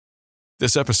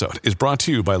This episode is brought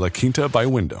to you by La Quinta by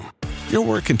Wyndham. Your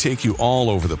work can take you all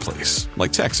over the place,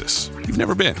 like Texas. You've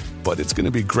never been, but it's going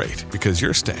to be great because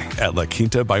you're staying at La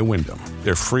Quinta by Wyndham.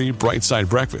 Their free Bright Side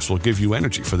breakfast will give you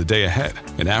energy for the day ahead.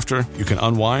 And after, you can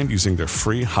unwind using their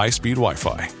free high-speed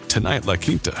Wi-Fi. Tonight, La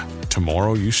Quinta.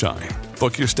 Tomorrow, you shine.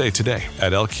 Book your stay today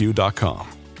at LQ.com.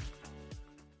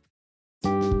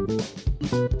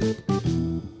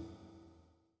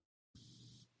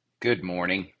 Good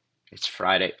morning. It's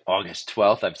Friday, August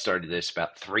 12th. I've started this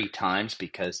about 3 times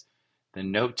because the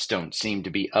notes don't seem to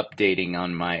be updating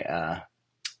on my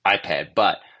iPad,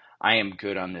 but I am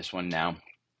good on this one now.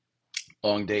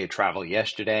 Long day of travel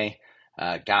yesterday.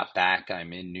 Got back.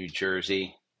 I'm in New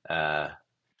Jersey.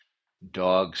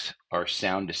 Dogs are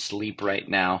sound asleep right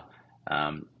now.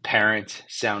 Parents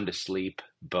sound asleep.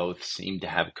 Both seem to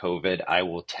have COVID. I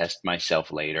will test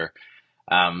myself later.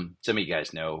 Some of you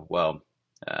guys know,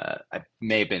 I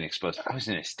may have been exposed. I was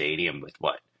in a stadium with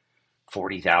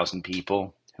 40,000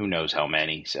 people. Who knows how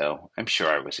many? So I'm sure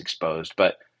I was exposed.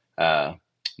 But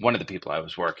one of the people I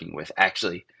was working with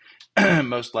actually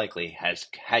most likely has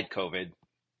had COVID.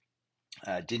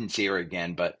 Didn't see her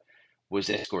again, but was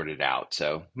escorted out.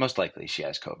 So most likely she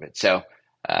has COVID. So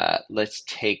let's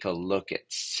take a look at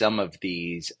some of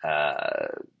these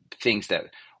things that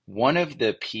one of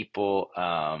the people,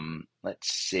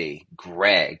 let's see,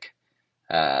 Greg,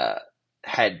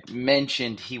 had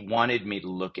mentioned he wanted me to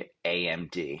look at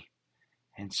AMD.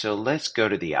 And so let's go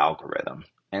to the algorithm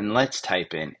and let's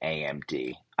type in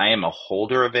AMD. I am a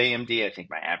holder of AMD. I think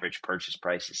my average purchase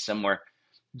price is somewhere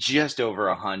just over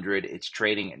 100. It's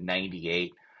trading at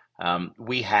 98.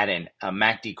 We had a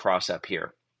MACD cross up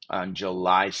here on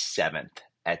July 7th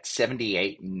at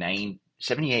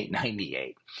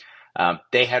 78.98.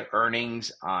 They had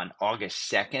earnings on August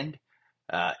 2nd.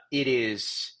 It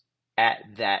is at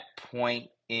that point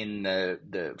in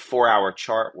the 4-hour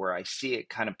chart where I see it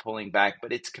kind of pulling back,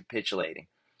 but it's capitulating.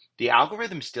 The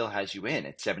algorithm still has you in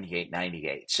at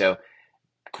 78.98. So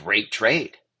great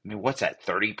trade. I mean, what's that?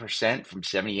 30% from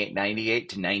 78.98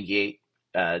 to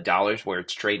 $98 where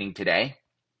it's trading today.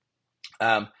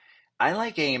 I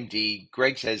like AMD.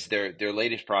 Greg says their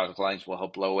latest product lines will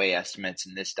help blow away estimates,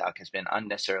 and this stock has been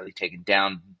unnecessarily taken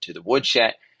down to the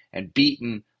woodshed and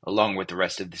beaten along with the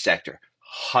rest of the sector.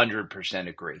 100%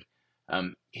 agree.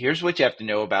 Here's what you have to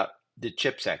know about the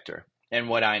chip sector and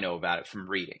what I know about it from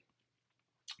reading.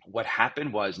 What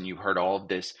happened was, and you heard all of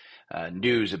this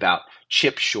news about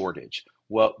chip shortage.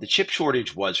 Well, the chip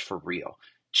shortage was for real.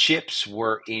 Chips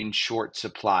were in short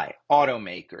supply.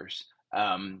 Automakers,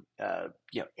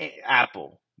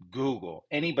 Apple, Google,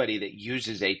 anybody that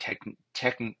uses a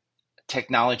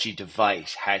technology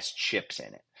device has chips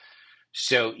in it.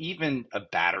 So even a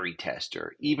battery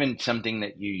tester, even something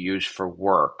that you use for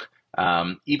work,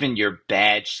 even your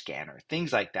badge scanner,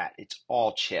 things like that, it's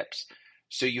all chips.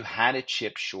 So you had a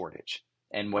chip shortage.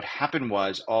 And what happened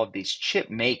was all of these chip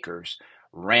makers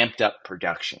ramped up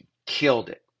production, killed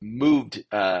it, moved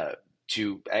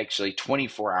to actually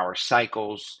 24-hour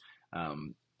cycles,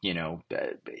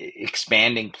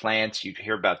 expanding plants. You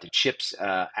hear about the CHIPS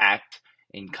Act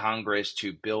in Congress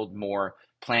to build more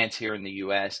plants here in the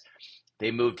U.S. They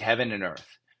moved heaven and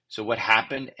earth. So what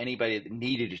happened? Anybody that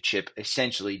needed a chip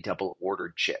essentially double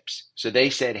ordered chips. So they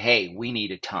said, hey, we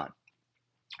need a ton.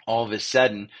 All of a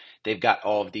sudden, they've got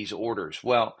all of these orders.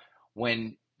 Well,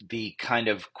 when the kind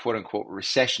of quote unquote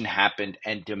recession happened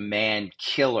and demand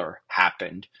killer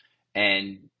happened,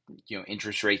 and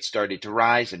interest rates started to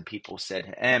rise and people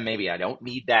said, maybe I don't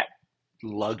need that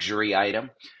luxury item,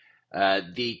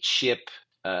 the chip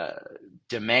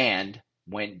demand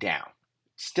went down.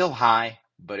 Still high,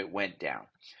 but it went down.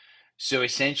 So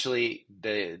essentially,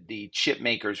 the chip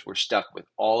makers were stuck with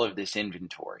all of this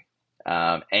inventory.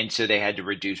 And so they had to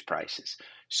reduce prices.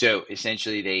 So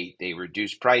essentially, they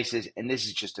reduced prices, and this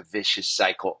is just a vicious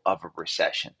cycle of a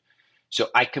recession. So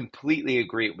I completely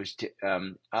agree. It was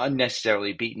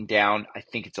unnecessarily beaten down. I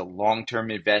think it's a long-term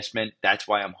investment. That's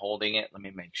why I'm holding it. Let me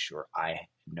make sure I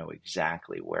know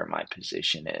exactly where my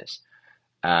position is.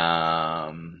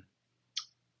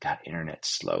 Internet's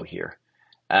slow here.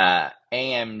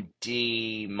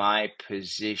 AMD, my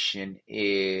position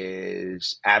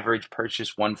is average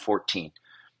purchase 114.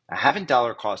 I haven't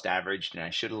dollar cost averaged, and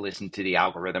I should have listened to the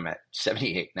algorithm at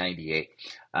 78.98.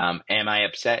 Am I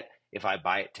upset if I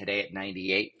buy it today at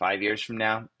 98 5 years from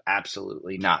now?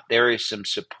 Absolutely not. There is some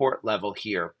support level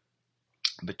here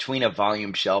between a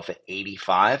volume shelf at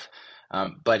 85,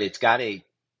 but it's got a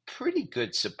pretty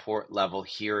good support level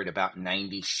here at about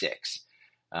 96.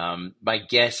 My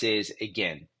guess is,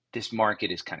 again, this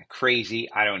market is kind of crazy.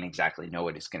 I don't exactly know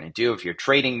what it's going to do. If you're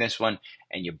trading this one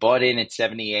and you bought in at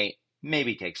 78,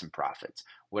 maybe take some profits.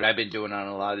 What I've been doing on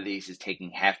a lot of these is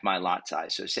taking half my lot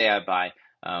size. So say I buy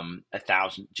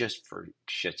 1,000, just for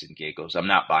shits and giggles. I'm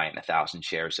not buying 1,000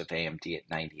 shares of AMD at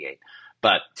 98,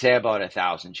 but say I bought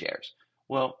 1,000 shares.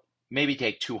 Well, maybe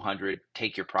take 200,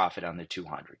 take your profit on the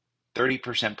 200.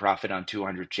 30% profit on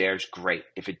 200 shares, great.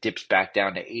 If it dips back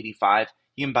down to 85,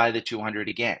 you can buy the 200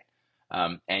 again,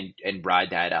 and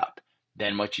ride that up.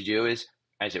 Then what you do is,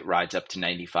 as it rides up to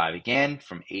 95 again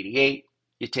from 88,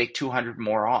 you take 200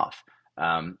 more off.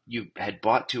 You had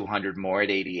bought 200 more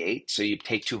at 88, so you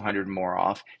take 200 more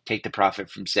off, take the profit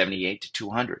from 78 to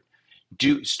 200.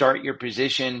 Start your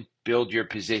position, build your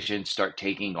position, start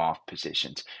taking off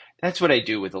positions. That's what I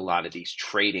do with a lot of these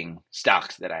trading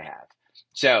stocks that I have.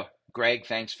 So, Greg,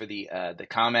 thanks for the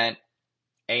comment.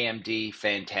 AMD,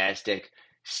 fantastic.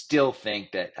 Still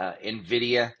think that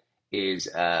NVIDIA is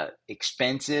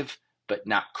expensive, but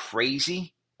not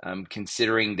crazy,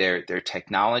 considering their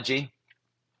technology.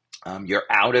 You're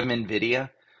out of NVIDIA.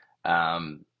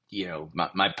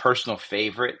 My personal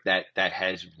favorite that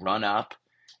has run up,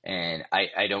 and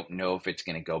I don't know if it's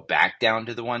going to go back down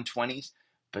to the 120s,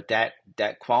 but that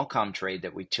Qualcomm trade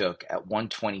that we took at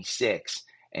 126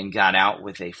 and got out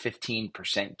with a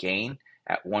 15% gain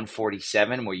at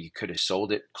 147, where you could have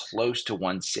sold it close to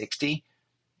 160.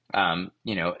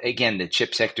 Again, the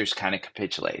chip sector's kind of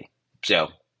capitulating. So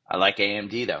I like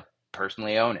AMD though.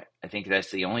 Personally own it. I think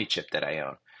that's the only chip that I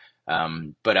own,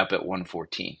 but up at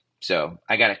 114. So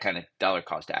I got a kind of dollar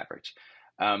cost average.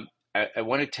 I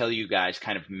want to tell you guys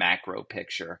kind of macro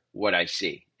picture what I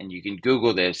see. And you can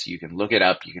Google this, you can look it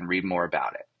up, you can read more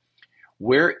about it.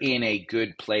 We're in a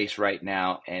good place right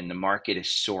now, and the market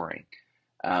is soaring.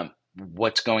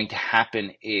 What's going to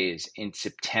happen is in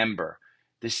September,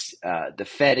 the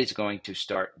Fed is going to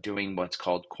start doing what's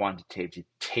called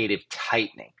quantitative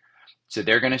tightening. So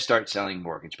they're going to start selling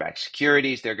mortgage-backed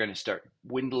securities. They're going to start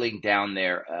dwindling down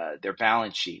their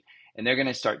balance sheet, and they're going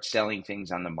to start selling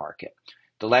things on the market.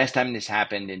 The last time this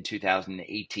happened in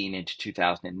 2018 into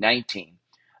 2019,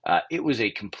 it was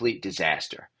a complete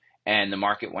disaster. And the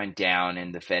market went down,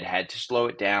 and the Fed had to slow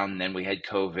it down. And then we had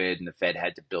COVID, and the Fed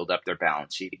had to build up their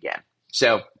balance sheet again.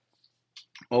 So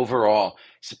overall,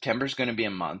 September is going to be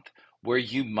a month where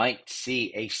you might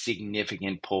see a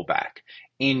significant pullback.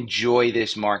 Enjoy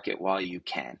this market while you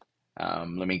can.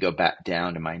 Let me go back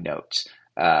down to my notes.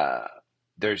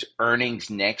 There's earnings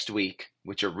next week,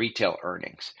 which are retail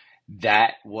earnings.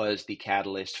 That was the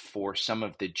catalyst for some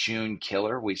of the June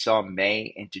killer. We saw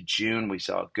May into June. We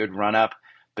saw a good run up.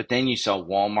 But then you saw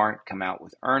Walmart come out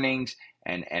with earnings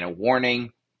and a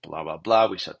warning, blah, blah, blah.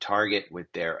 We saw Target with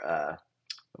their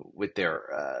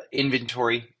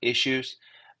inventory issues.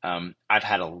 I've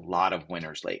had a lot of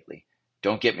winners lately.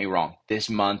 Don't get me wrong. This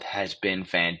month has been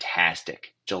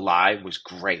fantastic. July was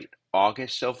great.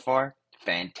 August so far,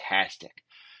 fantastic.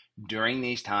 During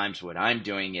these times, what I'm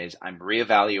doing is I'm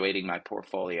reevaluating my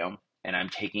portfolio and I'm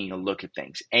taking a look at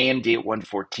things. AMD at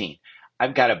 114.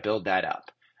 I've got to build that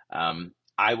up.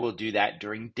 I will do that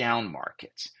during down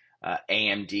markets.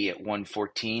 AMD at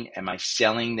 114. Am I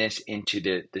selling this into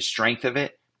the strength of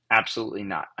it? Absolutely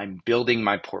not. I'm building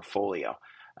my portfolio.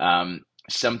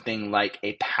 Something like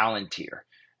a Palantir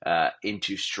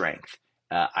into strength.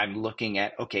 I'm looking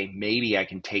at, okay, maybe I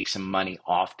can take some money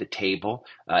off the table.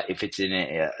 If it's in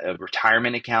a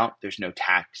retirement account, there's no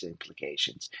tax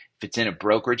implications. If it's in a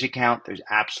brokerage account, there's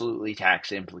absolutely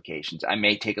tax implications. I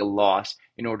may take a loss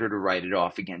in order to write it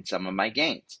off against some of my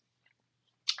gains.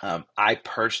 I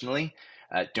personally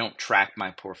don't track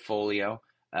my portfolio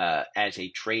as a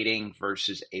trading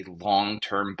versus a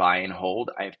long-term buy and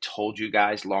hold. I have told you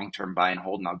guys long-term buy and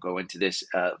hold, and I'll go into this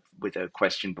with a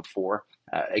question before,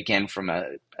 again from a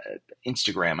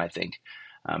Instagram, I think,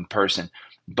 person.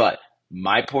 But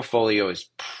my portfolio is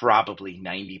probably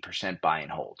 90% buy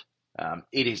and hold.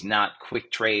 It is not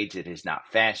quick trades. It is not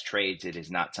fast trades. It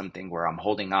is not something where I'm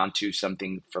holding on to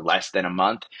something for less than a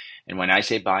month. And when I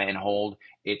say buy and hold,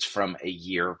 it's from a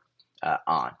year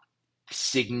on.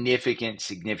 Significant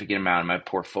amount of my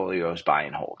portfolio is buy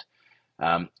and hold.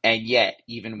 And yet,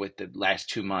 even with the last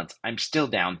 2 months, I'm still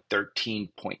down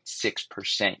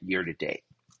 13.6% year to date.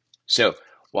 So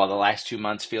while the last 2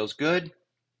 months feels good,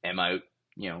 am I,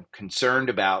 concerned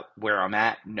about where I'm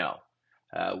at? No.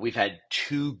 We've had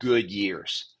 2 good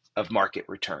years of market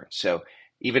returns. So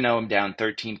even though I'm down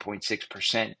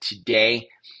 13.6% today,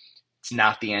 it's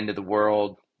not the end of the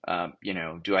world.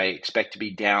 Do I expect to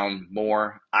be down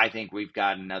more? I think we've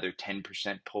got another 10%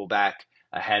 pullback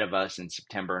ahead of us in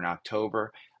September and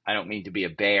October. I don't mean to be a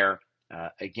bear.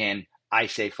 Again, I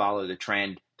say follow the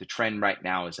trend. The trend right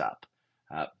now is up.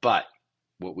 But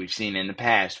what we've seen in the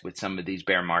past with some of these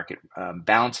bear market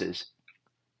bounces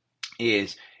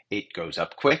is it goes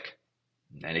up quick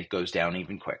and then it goes down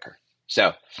even quicker.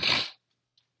 So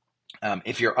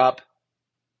if you're up,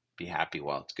 be happy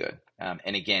while it's good.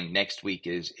 And again, next week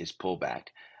is pullback.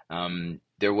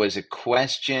 There was a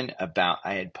question about,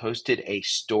 I had posted a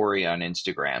story on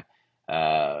Instagram.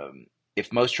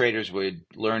 If most traders would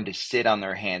learn to sit on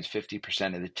their hands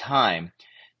 50% of the time,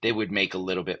 they would make a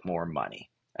little bit more money.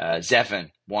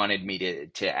 Zephan wanted me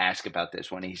to ask about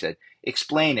this one. He said,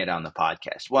 explain it on the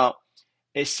podcast. Well,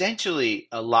 essentially,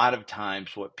 a lot of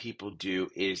times what people do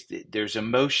is there's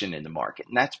emotion in the market.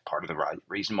 And that's part of the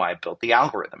reason why I built the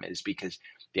algorithm, is because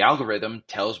the algorithm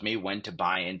tells me when to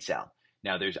buy and sell.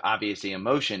 Now, there's obviously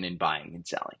emotion in buying and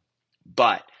selling.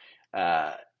 But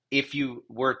if you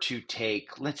were to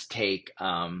take, let's take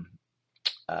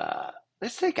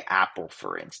Apple,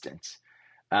 for instance.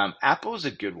 Apple is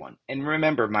a good one. And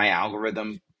remember, my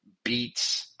algorithm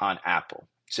beats on Apple.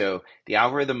 So the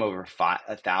algorithm over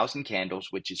 1,000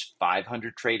 candles, which is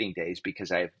 500 trading days,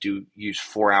 because I do use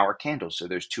 4-hour candles. So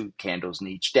there's 2 candles in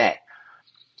each day.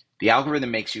 The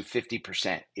algorithm makes you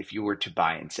 50% if you were to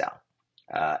buy and sell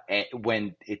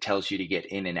when it tells you to get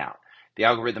in and out. The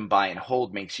algorithm buy and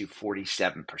hold makes you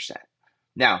 47%.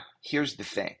 Now, here's the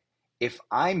thing. If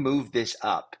I move this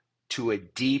up to a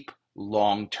deep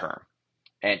long term,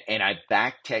 and I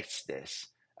back test this,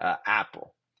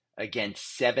 Apple,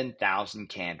 against 7,000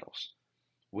 candles,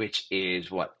 which is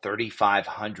what,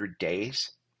 3,500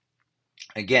 days?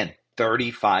 Again,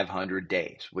 3,500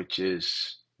 days, which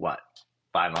is what,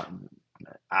 500,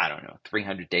 I don't know,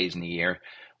 300 days in a year.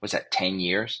 What's that, 10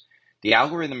 years? The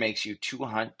algorithm makes you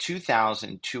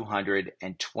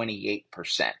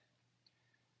 2,228%.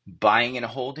 Buying and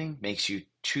holding makes you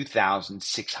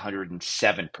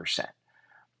 2,607%.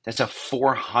 That's a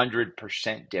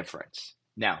 400% difference.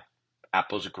 Now,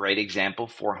 Apple's a great example,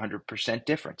 400%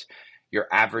 difference. Your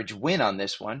average win on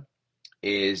this one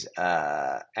is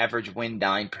average win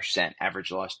 9%,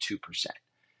 average loss 2%.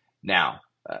 Now,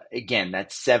 again,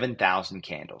 that's 7,000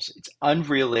 candles. It's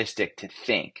unrealistic to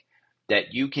think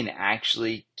that you can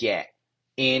actually get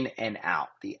in and out.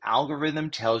 The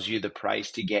algorithm tells you the price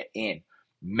to get in.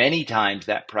 Many times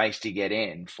that price to get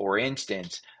in, for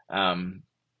instance,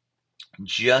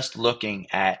 just looking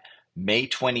at May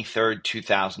 23rd,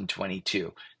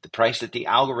 2022, the price that the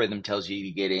algorithm tells you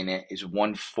to get in it is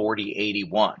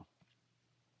 140.81.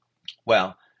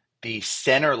 Well, the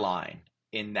center line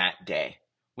in that day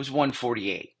was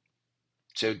 148.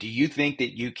 So do you think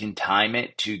that you can time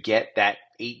it to get that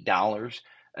 $8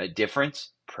 difference?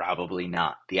 Probably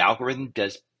not. The algorithm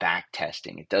does back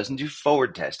testing. It doesn't do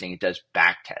forward testing. It does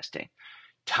back testing.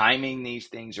 Timing these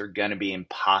things are going to be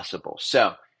impossible.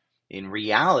 So in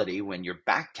reality, when you're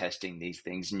back testing these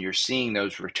things and you're seeing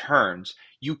those returns,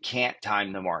 you can't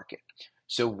time the market.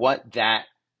 So what that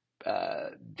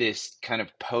this kind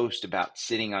of post about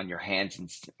sitting on your hands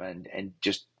and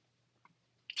just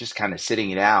kind of sitting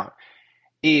it out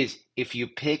is, if you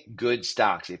pick good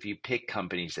stocks, if you pick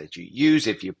companies that you use,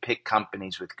 if you pick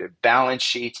companies with good balance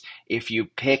sheets, if you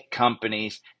pick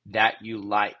companies that you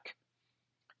like,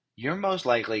 you're most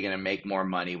likely going to make more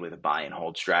money with a buy and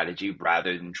hold strategy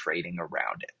rather than trading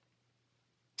around it.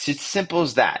 It's as simple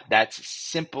as that. That's as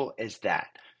simple as that.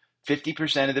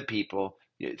 50% of the people,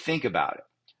 think about it.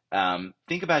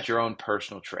 Think about your own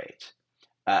personal trades.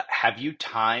 Have you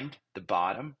timed the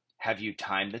bottom? Have you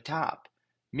timed the top?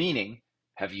 Meaning,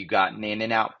 have you gotten in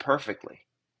and out perfectly?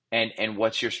 And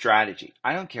what's your strategy?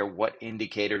 I don't care what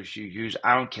indicators you use.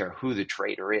 I don't care who the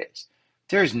trader is.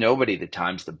 There is nobody that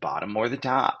times the bottom or the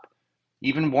top.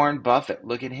 Even Warren Buffett,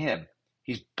 look at him.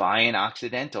 He's buying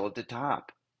Occidental at the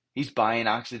top. He's buying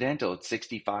Occidental at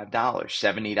 $65,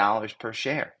 $70 per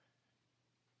share.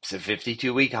 It's a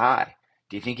 52-week high.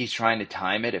 Do you think he's trying to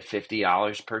time it at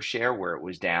 $50 per share where it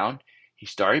was down? He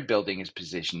started building his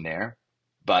position there,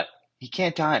 but he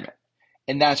can't time it.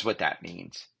 And that's what that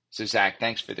means. So, Zach,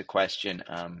 thanks for the question.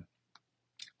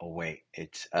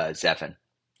 It's Zephan.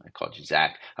 I called you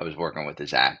Zach. I was working with the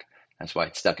Zach. That's why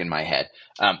it's stuck in my head.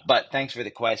 But thanks for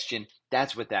the question.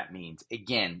 That's what that means.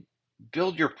 Again,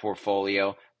 build your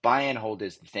portfolio. Buy and hold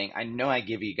is the thing. I know I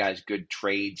give you guys good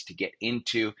trades to get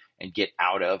into and get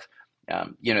out of.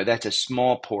 That's a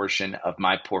small portion of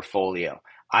my portfolio.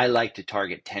 I like to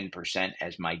target 10%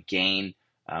 as my gain.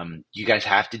 You guys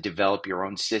have to develop your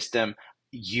own system.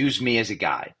 Use me as a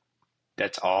guide.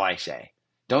 That's all I say.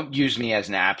 Don't use me as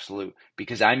an absolute,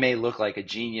 because I may look like a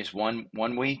genius one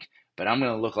week, but I'm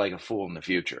going to look like a fool in the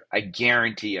future. I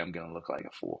guarantee I'm going to look like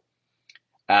a fool.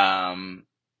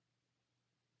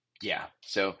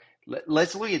 So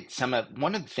let's look at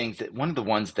one of the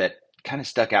ones that kind of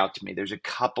stuck out to me. There's a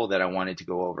couple that I wanted to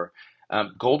go over.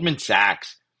 Goldman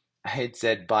Sachs, I had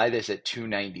said buy this at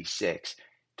 296.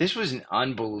 This was an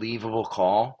unbelievable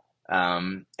call.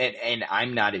 And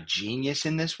I'm not a genius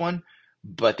in this one,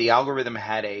 but the algorithm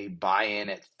had a buy-in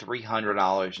at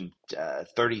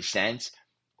 $300.30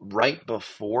 right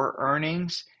before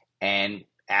earnings, and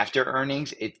after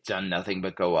earnings, it's done nothing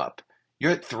but go up.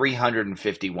 You're at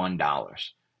 $351.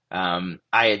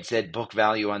 I had said book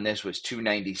value on this was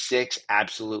 296.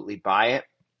 Absolutely buy it.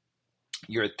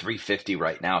 You're at 350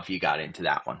 right now if you got into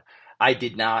that one. I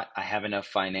did not. I have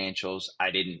enough financials.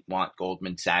 I didn't want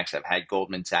Goldman Sachs. I've had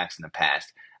Goldman Sachs in the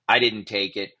past. I didn't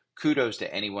take it. Kudos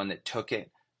to anyone that took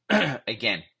it.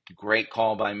 Again, great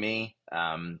call by me.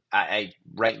 I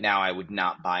right now I would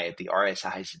not buy it. The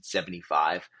RSI is at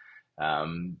 75.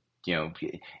 You know,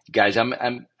 guys,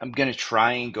 I'm going to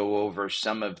try and go over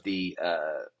some of the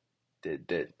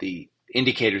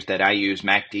indicators that I use: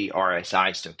 MACD, RSI,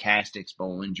 stochastics,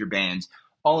 Bollinger Bands,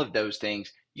 all of those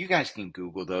things. You guys can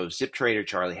Google those. Zip Trader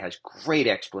Charlie has great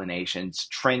explanations.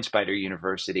 TrendSpider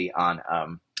University on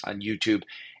YouTube,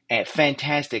 and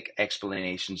fantastic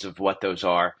explanations of what those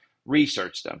are.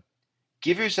 Research them.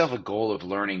 Give yourself a goal of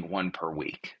learning one per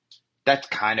week. That's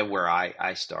kind of where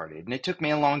I started, and it took me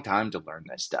a long time to learn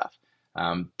this stuff.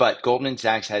 But Goldman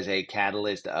Sachs has a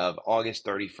catalyst of August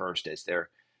 31st as their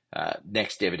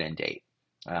next dividend date.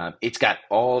 It's got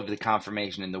all of the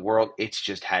confirmation in the world. It's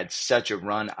just had such a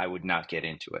run, I would not get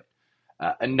into it.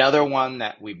 Another one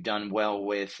that we've done well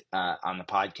with on the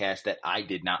podcast that I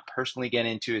did not personally get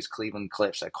into is Cleveland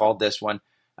Cliffs. I called this one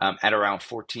at around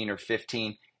 14 or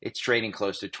 15. It's trading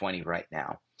close to 20 right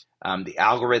now. The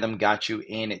algorithm got you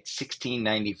in at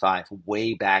 16.95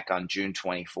 way back on June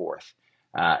 24th.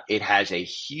 It has a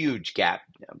huge gap.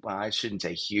 Well, I shouldn't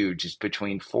say huge. It's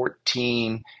between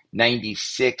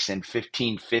 14.96 and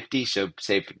 15.50. So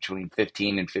say between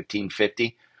 15 and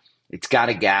 15.50. It's got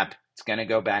a gap. It's going to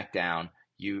go back down.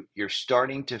 You're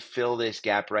starting to fill this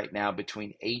gap right now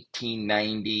between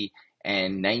 18.90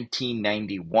 and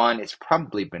 19.91. It's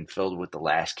probably been filled with the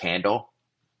last candle.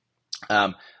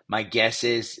 My guess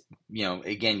is,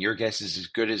 again, your guess is as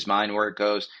good as mine where it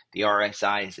goes. The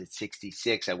RSI is at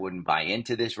 66. I wouldn't buy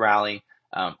into this rally,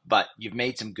 but you've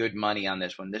made some good money on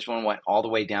this one. This one went all the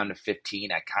way down to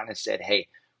 15. I kind of said, hey,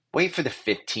 wait for the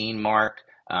 15 mark.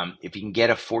 If you can get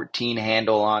a 14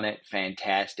 handle on it,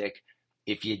 fantastic.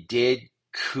 If you did,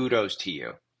 kudos to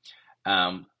you.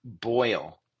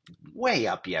 Boyle, way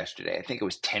up yesterday. I think it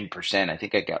was 10%. I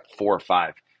think I got 4 or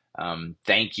 5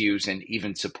 thank yous and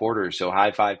even supporters. So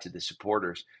high five to the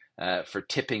supporters for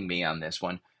tipping me on this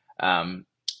one.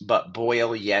 But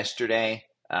Boyle yesterday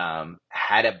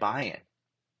had a buy-in.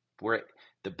 Where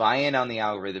the buy-in on the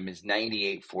algorithm is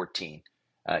 98.14.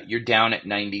 You're down at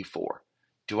 94.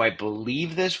 Do I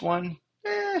believe this one?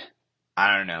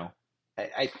 I don't know.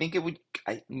 I think it would.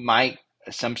 My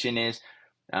assumption is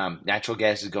natural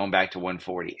gas is going back to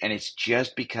 140, and it's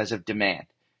just because of demand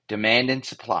and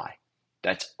supply.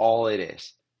 That's all it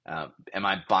is. Am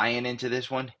I buying into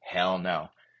this one? Hell no.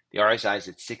 The RSI is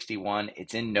at 61.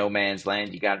 It's in no man's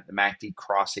land. You got the MACD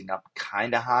crossing up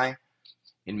kind of high.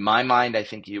 In my mind, I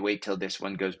think you wait till this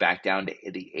one goes back down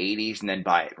to the 80s and then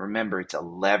buy it. Remember, it's a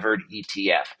levered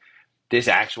ETF. This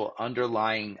actual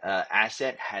underlying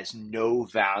asset has no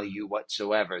value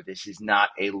whatsoever. This is not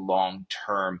a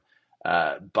long-term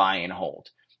buy and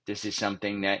hold. This is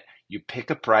something that you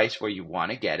pick a price where you want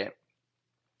to get it,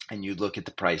 and you look at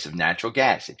the price of natural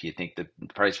gas. If you think the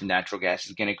price of natural gas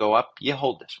is going to go up, you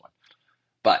hold this one.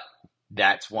 But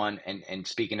that's one. And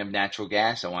speaking of natural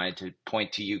gas, I wanted to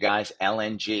point to you guys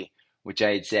LNG, which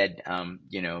I had said,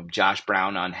 Josh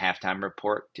Brown on Halftime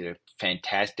Report did a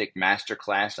fantastic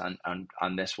masterclass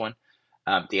on this one.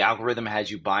 The algorithm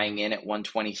has you buying in at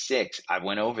 126. I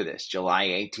went over this July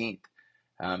 18th.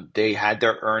 They had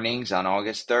their earnings on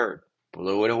August 3rd,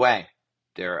 blew it away.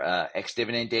 Their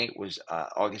ex-dividend date was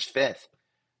August 5th.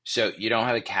 So you don't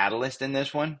have a catalyst in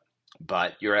this one,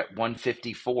 but you're at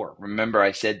 154. Remember,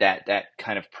 I said that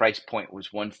kind of price point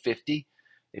was 150.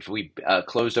 If we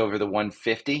closed over the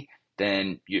 150,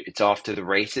 then it's off to the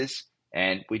races.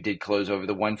 And we did close over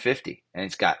the 150. And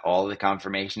it's got all the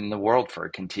confirmation in the world for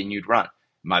a continued run.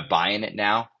 Am I buying it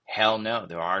now? Hell no.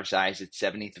 The RSI is at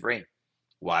 73.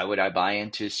 Why would I buy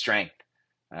into strength?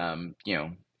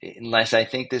 Unless I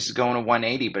think this is going to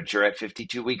 180, but you're at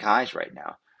 52-week highs right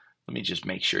now. Let me just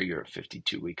make sure you're at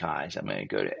 52-week highs. I'm going to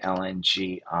go to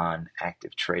LNG on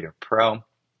Active Trader Pro.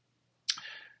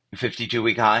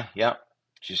 52-week high, yep,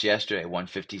 just yesterday,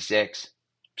 156.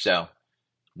 So I'm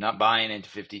not buying into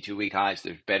 52-week highs.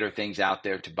 There's better things out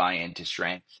there to buy into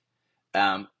strength.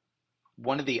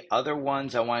 one of the other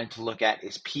ones I wanted to look at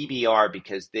is PBR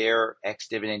because their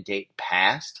ex-dividend date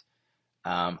passed.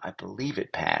 I believe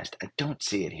it passed. I don't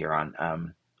see it here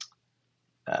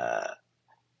uh,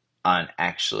 on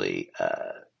actually.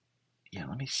 Yeah,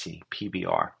 let me see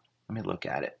PBR. Let me look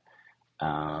at it.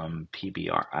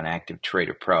 PBR on Active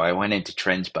Trader Pro. I went into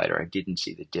TrendSpider. I didn't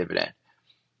see the dividend.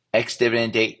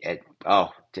 Ex-dividend date at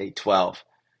day 12.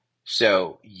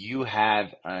 So you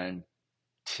have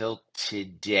until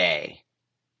today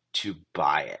to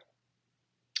buy it.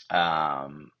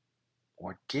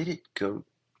 Or did it go?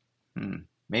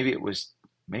 Maybe it was.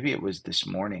 Maybe it was this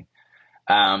morning.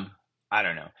 I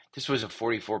don't know. This was a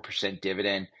 44%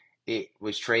 dividend. It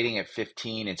was trading at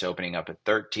 15. It's opening up at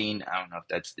 13. I don't know if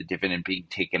that's the dividend being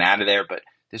taken out of there, but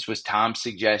this was Tom's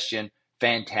suggestion.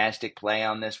 Fantastic play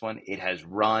on this one. It has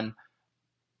run.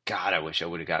 God, I wish I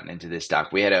would have gotten into this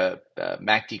stock. We had a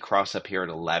MACD cross up here at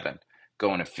 11,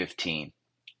 going to 15.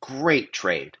 Great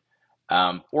trade.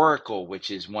 Oracle,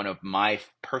 which is one of my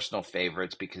personal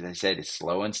favorites because I said it's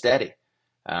slow and steady.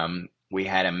 We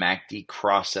had a MACD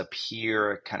cross up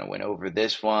here. It kind of went over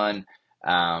this one.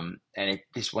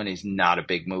 This one is not a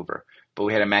big mover. But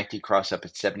we had a MACD cross up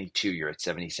at 72. You're at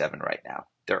 77 right now.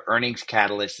 Their earnings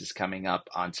catalyst is coming up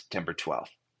on September 12th.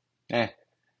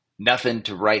 Nothing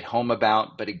to write home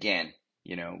about. But again,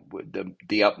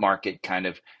 the up market kind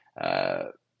of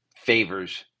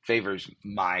favors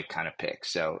my kind of pick.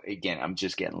 So again, I'm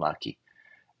just getting lucky.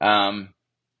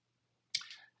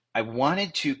 I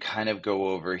wanted to kind of go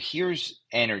over, here's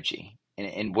energy,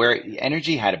 and where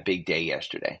energy had a big day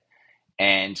yesterday.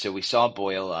 And so we saw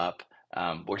boil up.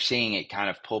 We're seeing it kind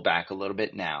of pull back a little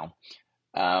bit now.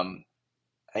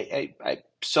 I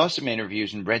saw some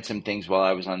interviews and read some things while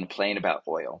I was on the plane about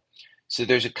oil. So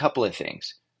there's a couple of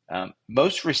things.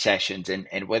 Most recessions,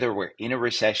 and whether we're in a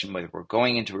recession, whether we're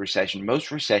going into a recession,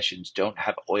 most recessions don't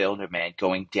have oil demand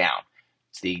going down.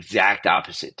 It's the exact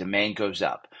opposite. Demand goes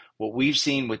up. What we've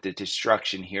seen with the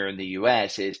destruction here in the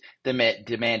U.S. is the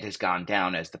demand has gone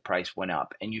down as the price went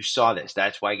up. And you saw this.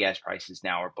 That's why gas prices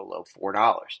now are below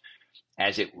 $4.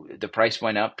 As the price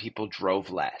went up, people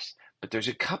drove less. But there's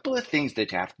a couple of things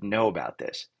that you have to know about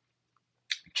this.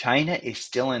 China is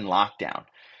still in lockdown.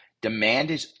 Demand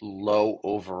is low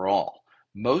overall.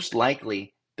 Most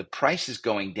likely, the price is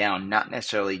going down not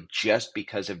necessarily just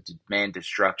because of demand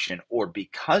destruction or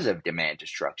because of demand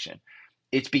destruction.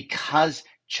 It's because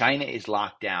China is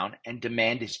locked down and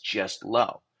demand is just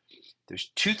low.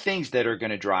 There's two things that are going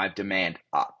to drive demand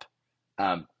up.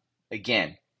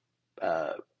 Again,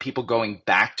 people going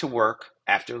back to work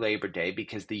after Labor Day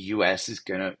because the U.S. is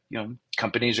going to,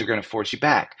 companies are going to force you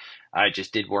back. I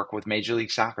just did work with Major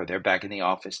League Soccer. They're back in the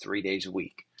office 3 days a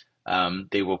week.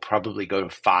 They will probably go to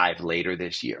 5 later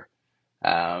this year.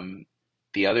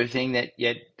 The other thing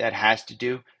that has to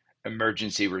do,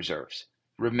 emergency reserves.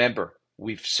 Remember,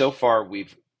 we've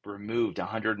removed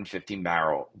 115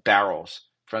 barrels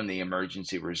from the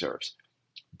emergency reserves.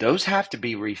 Those have to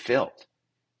be refilled.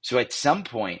 So at some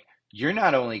point, you're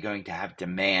not only going to have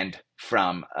demand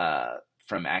from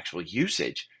actual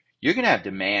usage, you're going to have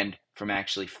demand from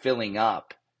actually filling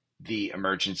up the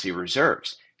emergency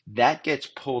reserves. That gets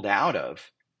pulled out of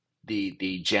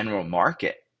the general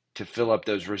market to fill up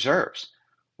those reserves.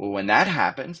 Well, when that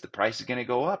happens, the price is going to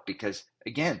go up because,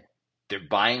 again, they're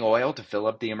buying oil to fill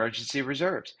up the emergency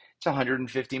reserves. It's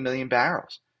 150 million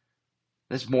barrels.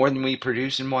 That's more than we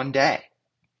produce in one day.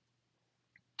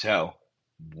 So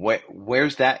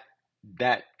where's that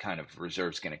kind of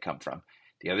reserves going to come from?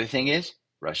 The other thing is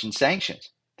Russian sanctions.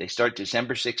 They start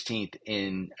December 16th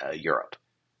in Europe.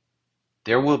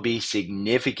 There will be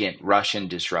significant Russian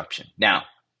disruption. Now,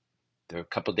 a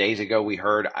couple of days ago, we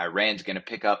heard Iran's going to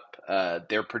pick up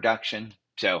their production.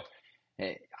 So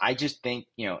I just think,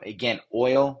 again,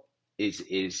 oil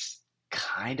is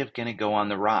kind of going to go on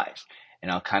the rise.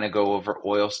 And I'll kind of go over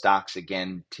oil stocks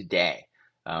again today.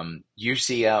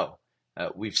 UCO,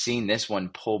 we've seen this one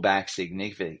pull back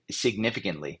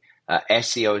significantly.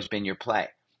 SCO has been your play.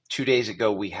 2 days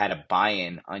ago, we had a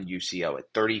buy-in on UCO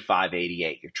at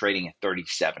 35.88. You're trading at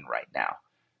 37 right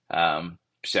now.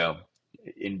 So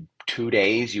in 2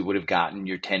 days, you would have gotten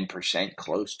your 10%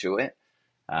 close to it.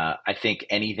 I think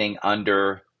anything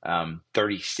under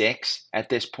 36 at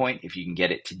this point, if you can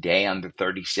get it today under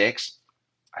 36,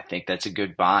 I think that's a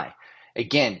good buy.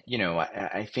 Again,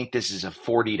 I think this is a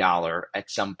 $40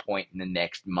 at some point in the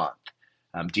next month.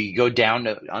 Do you go down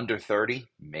to under 30?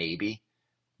 Maybe.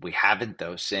 We haven't,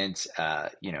 though, since,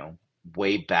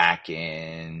 way back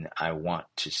in, I want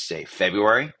to say,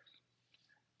 February.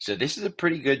 So this is a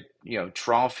pretty good,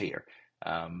 trough here.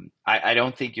 I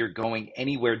don't think you're going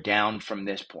anywhere down from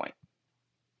this point.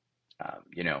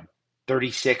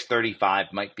 36, 35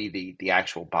 might be the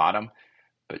actual bottom,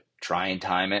 but try and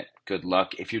time it. Good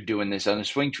luck if you're doing this on a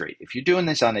swing trade. If you're doing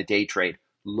this on a day trade,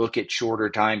 look at shorter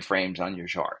time frames on your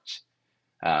charts.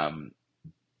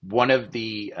 One of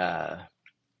the let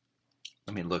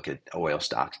me look at oil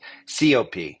stocks.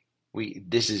 COP.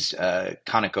 This is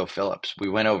ConocoPhillips. We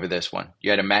went over this one. You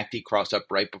had a MACD cross up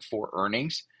right before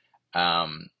earnings,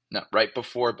 not right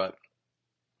before, but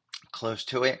close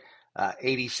to it.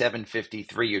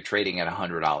 87.53. You're trading at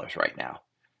 $100 right now.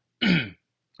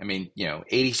 I mean,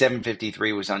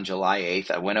 87.53 was on July 8th.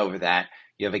 I went over that.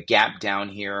 You have a gap down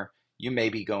here. You may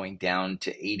be going down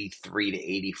to 83 to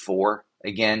 84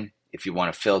 again if you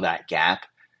want to fill that gap.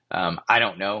 I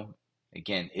don't know.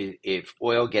 Again, if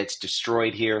oil gets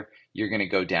destroyed here, you're going to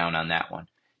go down on that one.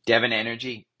 Devon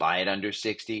Energy, buy it under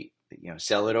 60,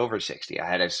 sell it over 60. I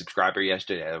had a subscriber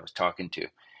yesterday I was talking to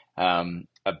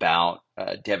about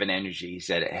Devon Energy. He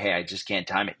said, hey, I just can't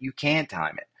time it. You can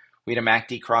time it. We had a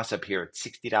MACD cross up here at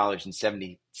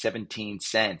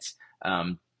 $60.17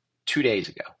 2 days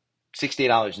ago.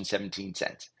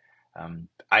 $60.17.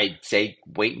 I'd say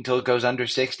wait until it goes under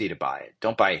 60 to buy it.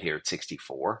 Don't buy it here at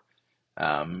 64.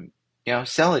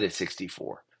 Sell it at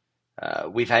 64.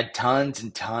 We've had tons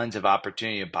and tons of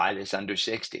opportunity to buy this under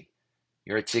 60.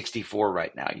 You're at 64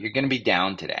 right now. You're going to be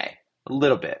down today a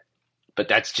little bit, but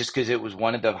that's just because it was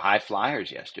one of the high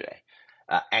flyers yesterday.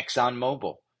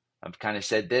 ExxonMobil, I've kind of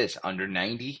said this, under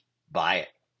 90, buy it.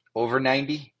 Over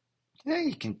 90,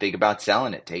 you can think about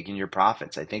selling it, taking your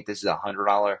profits. I think this is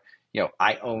 $100.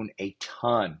 I own a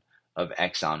ton of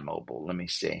ExxonMobil. Let me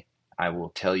see. I will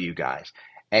tell you guys.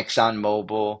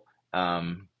 ExxonMobil,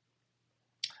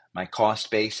 my cost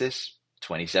basis,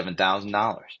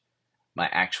 $27,000. My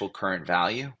actual current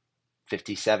value,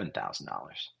 $57,000.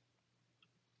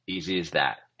 Easy as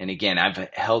that. And again, I've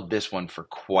held this one for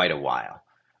quite a while.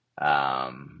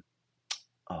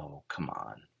 Oh, come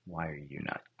on. Why are you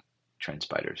not,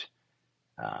 TrendSpiders,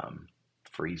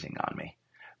 freezing on me?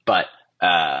 But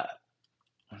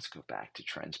let's go back to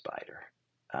TrendSpider.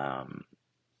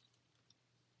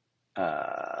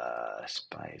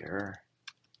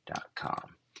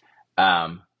 Spider.com.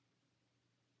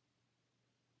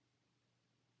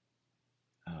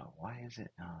 Why is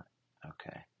it not?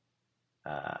 Okay.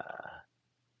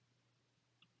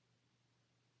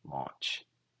 Launch.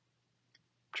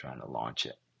 I'm trying to launch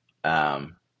it.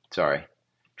 Sorry.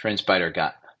 TrendSpider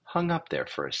got hung up there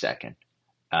for a second.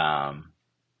 Let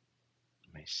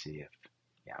me see if,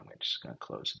 I'm just going to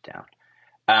close it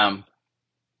down.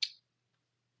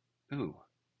 Ooh,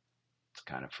 it's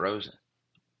kind of frozen.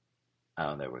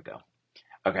 Oh, there we go.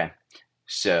 Okay,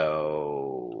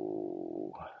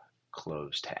 so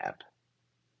close tab.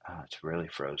 Oh, it's really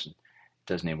frozen. It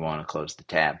doesn't even want to close the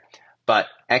tab. But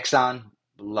Exxon,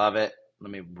 love it. Let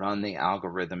me run the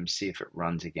algorithm, see if it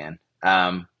runs again.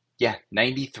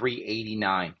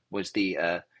 93.89 was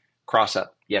the cross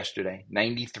up yesterday.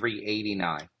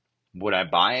 93.89. Would I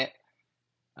buy it?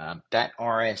 That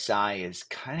RSI is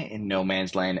kind of in no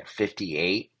man's land at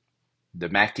 58. The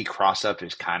MACD cross up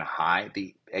is kind of high.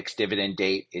 The ex-dividend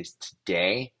date is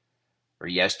today or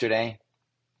yesterday.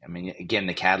 I mean, again,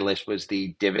 the catalyst was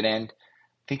the dividend. I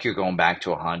think you're going back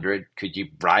to 100. Could you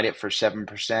ride it for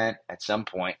 7% at some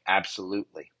point?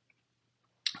 Absolutely.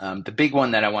 The big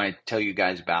one that I want to tell you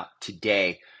guys about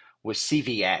today was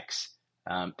CVX.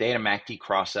 They had a MACD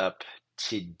cross up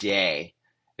today.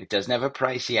 It doesn't have a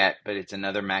price yet, but it's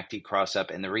another MACD cross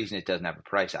up. And the reason it doesn't have a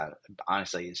price,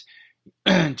 honestly, is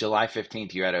July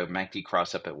 15th, you had a MACD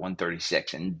cross up at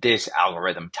 136. And this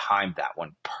algorithm timed that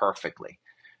one perfectly.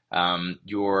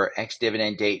 Your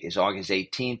ex-dividend date is August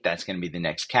 18th. That's going to be the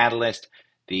next catalyst.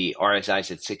 The RSI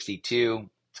is at 62.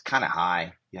 It's kind of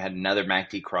high. You had another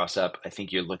MACD cross up. I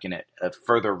think you're looking at a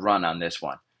further run on this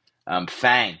one.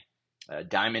 FANG,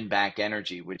 Diamondback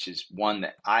Energy, which is one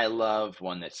that I love,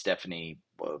 one that Stephanie,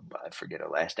 I forget her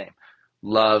last name,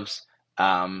 loves.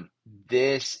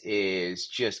 This is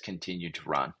just continued to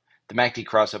run. The MACD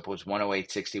cross up was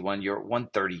 108.61. You're at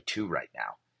 132 right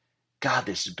now. God,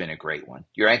 this has been a great one.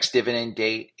 Your ex-dividend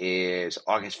date is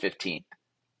August 15th,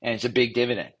 and it's a big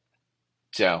dividend.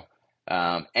 So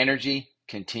energy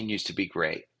continues to be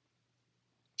great.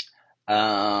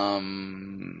 Let's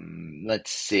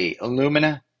see.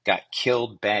 Illumina got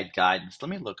killed, bad guidance. Let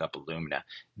me look up Illumina.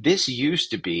 This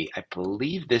used to be, I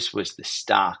believe this was the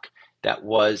stock that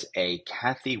was a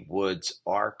Cathie Wood's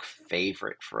ARK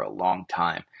favorite for a long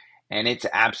time, and it's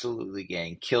absolutely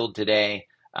getting killed today.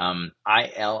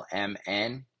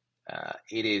 ILMN,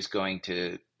 it is going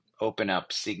to open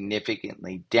up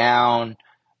significantly down.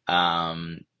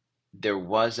 There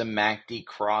was a MACD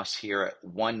cross here at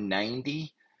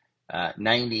 190.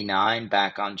 $99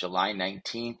 back on July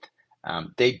 19th.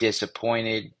 They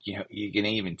disappointed. You can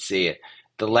even see it.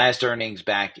 The last earnings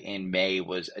back in May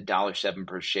was $1.07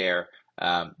 per share.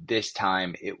 This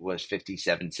time it was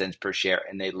 57 cents per share,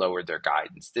 and they lowered their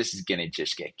guidance. This is going to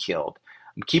just get killed.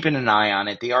 I'm keeping an eye on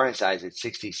it. The RSI is at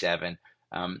 67.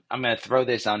 I'm going to throw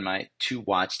this on my to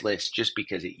watch list just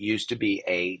because it used to be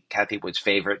a Cathie Wood's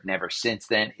favorite, and ever since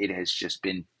then it has just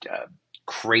been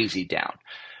crazy down.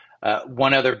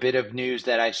 One other bit of news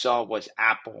that I saw was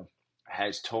Apple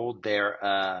has told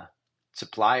their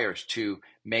suppliers to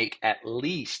make at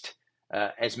least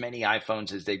as many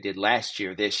iPhones as they did last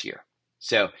year, this year.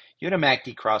 So you had a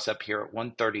MACD cross up here at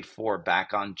 134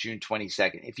 back on June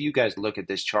 22nd. If you guys look at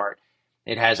this chart,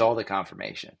 it has all the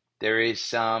confirmation. There is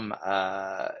some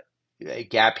a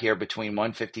gap here between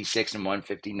 156 and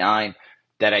 159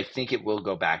 that I think it will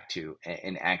go back to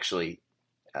and actually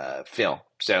fill.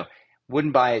 So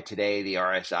wouldn't buy it today. The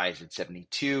RSI is at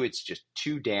 72. It's just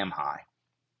too damn high.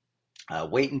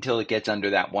 Wait until it gets under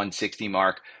that 160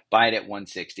 mark. Buy it at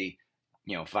 160.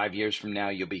 5 years from now,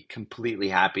 you'll be completely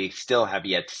happy. Still have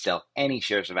yet to sell any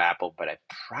shares of Apple, but I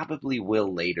probably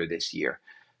will later this year.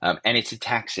 And it's a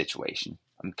tax situation.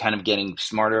 I'm kind of getting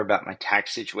smarter about my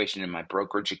tax situation in my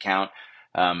brokerage account.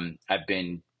 I've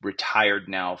been retired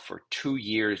now for 2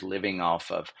 years, living off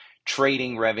of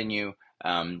trading revenue.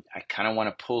 I kind of want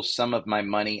to pull some of my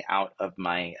money out of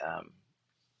my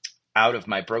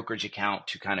brokerage account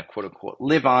to kind of quote unquote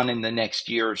live on in the next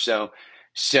year or so.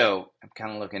 So I'm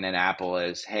kind of looking at Apple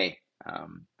as, hey,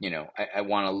 I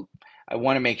want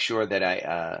to make sure that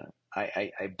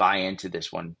I buy into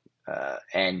this one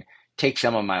and take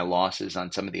some of my losses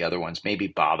on some of the other ones, maybe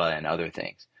Baba and other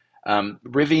things.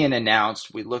 Rivian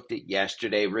announced, we looked at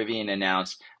yesterday, Rivian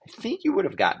announced, I think you would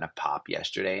have gotten a pop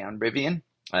yesterday on Rivian,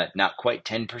 not quite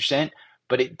 10%,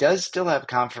 but it does still have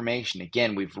confirmation.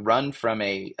 Again, we've run from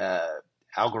a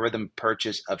algorithm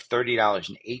purchase of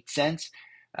 $30.08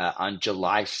 on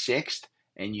July 6th,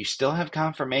 and you still have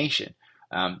confirmation.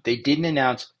 They didn't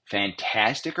announce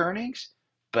fantastic earnings,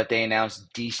 but they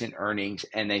announced decent earnings,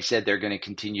 and they said they're going to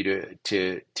continue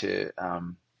they're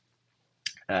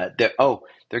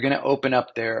going to open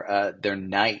up their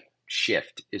night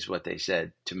shift, is what they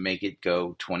said, to make it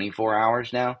go 24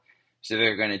 hours now. So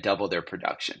they're going to double their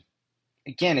production.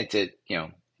 Again, this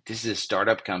is a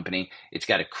startup company. It's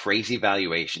got a crazy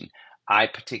valuation. I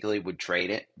particularly would trade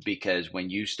it because when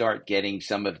you start getting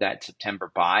some of that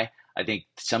September buy, I think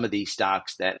some of these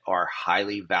stocks that are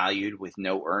highly valued with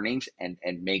no earnings, and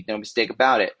make no mistake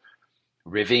about it,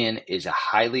 Rivian is a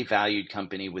highly valued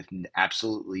company with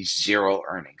absolutely zero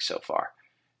earnings so far.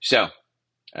 So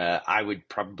I would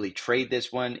probably trade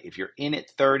this one. If you're in at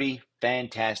 30,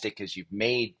 fantastic, because you've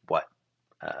made what?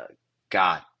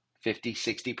 50,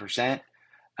 60%,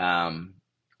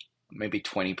 maybe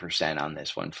 20% on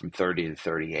this one from 30 to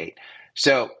 38.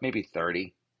 So maybe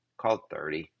 30, call it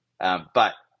 30.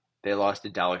 But they lost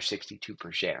 $1.62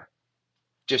 per share.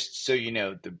 Just so you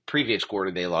know, the previous quarter,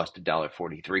 they lost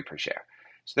 $1.43 per share.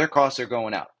 So their costs are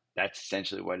going up. That's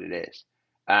essentially what it is.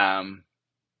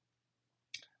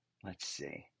 Let's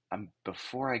see.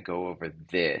 Before I go over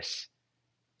this,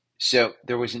 so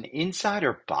there was an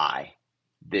insider buy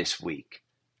this week.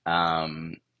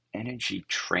 Energy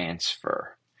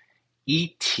Transfer.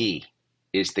 ET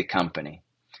is the company.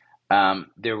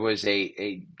 There was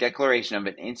a declaration of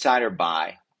an insider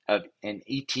buy of, and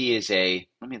ET is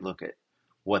let me look at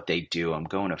what they do. I'm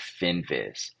going to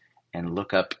FinViz and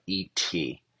look up ET.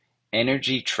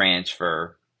 Energy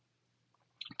Transfer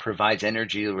provides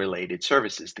energy-related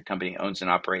services. The company owns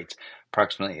and operates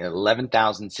approximately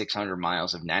 11,600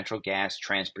 miles of natural gas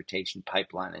transportation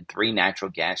pipeline and 3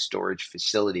 natural gas storage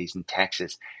facilities in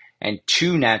Texas and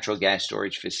 2 natural gas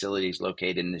storage facilities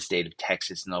located in the state of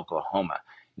Texas and Oklahoma.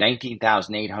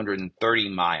 19,830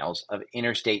 miles of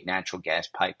interstate natural gas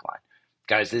pipeline.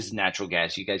 Guys, this is natural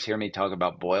gas. You guys hear me talk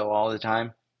about Boyle all the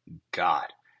time? God,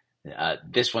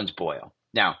 this one's Boyle.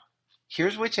 Now,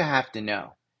 here's what you have to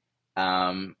know.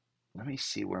 Let me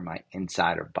see where my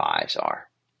insider buys are.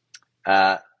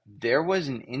 There was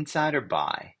an insider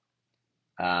buy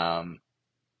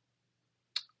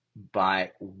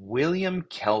by William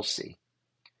Kelsey,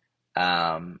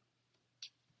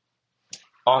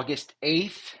 August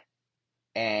 8th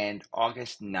and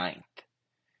August 9th.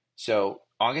 So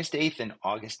August 8th and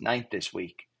August 9th this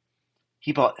week,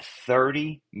 he bought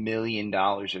 $30 million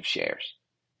of shares.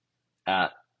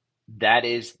 That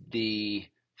is the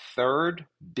third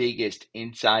biggest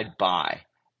inside buy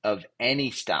of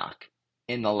any stock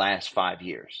in the last 5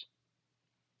 years.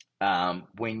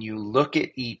 When you look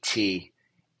at ET, it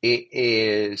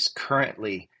is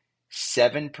currently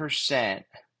 7%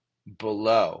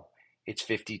 below its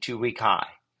 52-week high.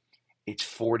 It's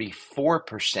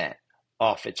 44%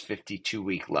 off its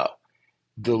 52-week low.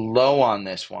 The low on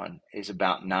this one is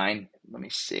about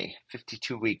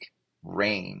 52-week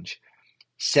range,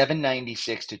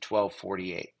 796 to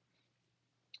 1248.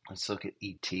 Let's look at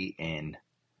ET in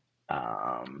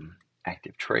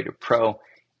Active Trader Pro.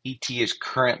 ET is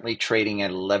currently trading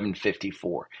at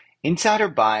 1154.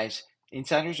 Insiders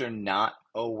are not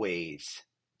always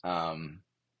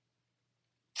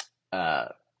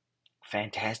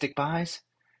fantastic buys,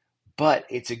 but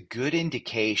it's a good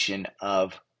indication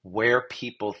of where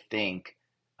people think,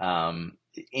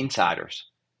 insiders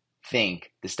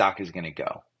think the stock is going to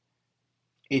go.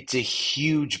 It's a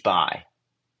huge buy.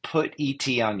 Put ET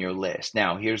on your list.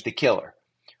 Now, here's the killer.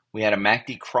 We had a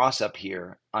MACD cross up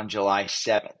here on July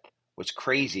 7th. What's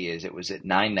crazy is it was at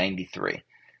 993.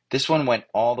 This one went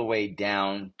all the way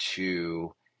down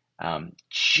to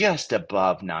just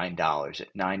above $9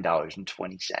 at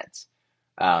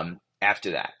 $9.20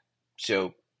 after that.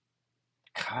 So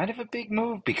kind of a big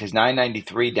move, because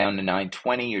 993 down to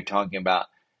 920, you're talking about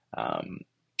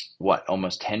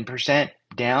almost 10%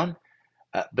 down.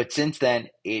 But since then,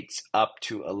 it's up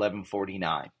to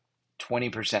 1149,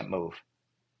 20% move.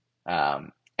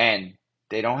 And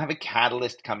they don't have a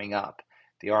catalyst coming up.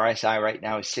 The RSI right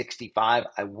now is 65.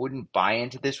 I wouldn't buy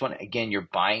into this one. Again, you're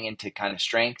buying into kind of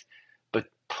strength, but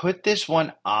put this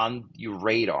one on your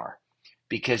radar,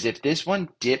 because if this one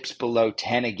dips below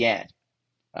 10 again,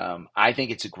 I think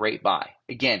it's a great buy.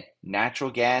 Again, natural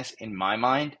gas, in my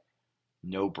mind,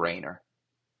 no brainer.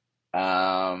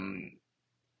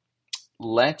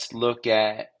 Let's look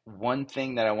at one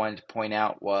thing that I wanted to point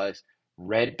out was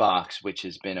Redbox, which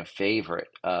has been a favorite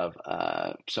of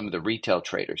some of the retail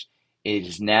traders. It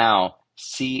is now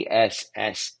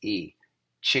CSSE,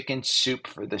 Chicken Soup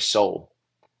for the Soul.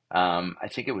 I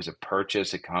think it was a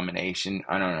purchase, a combination.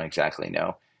 I don't exactly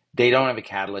know. They don't have a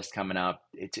catalyst coming up.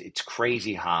 It's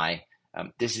crazy high.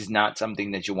 This is not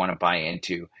something that you want to buy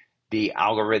into. The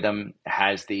algorithm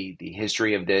has the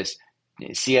history of this.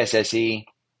 CSSE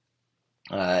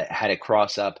had a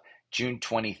cross up June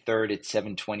 23rd at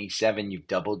 727. You've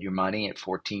doubled your money at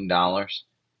 $14.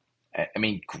 I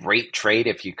mean, great trade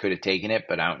if you could have taken it,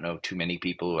 but I don't know too many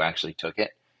people who actually took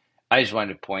it. I just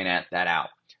wanted to point that out.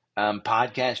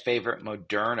 Podcast favorite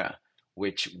Moderna,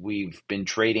 which we've been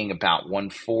trading about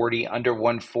 140, under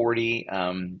 140,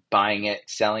 buying it,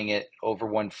 selling it over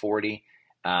 140.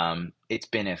 It's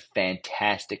been a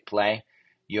fantastic play.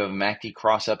 You have a MACD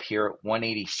cross up here at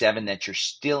 187 that you're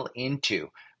still into,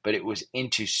 but it was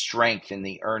into strength in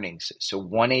the earnings. So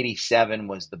 187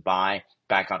 was the buy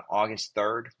back on August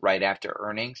 3rd, right after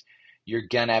earnings. You're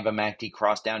going to have a MACD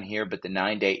cross down here, but the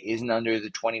 9-day isn't under the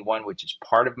 21, which is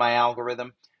part of my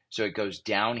algorithm. So it goes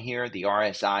down here. The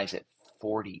RSI is at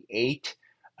 48.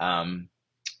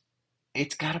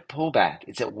 It's got a pullback.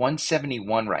 It's at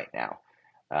 171 right now.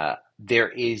 There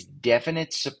is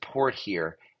definite support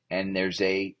here, and there's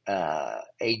a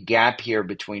gap here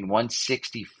between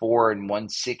 164 and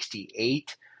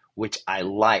 168, which I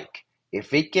like.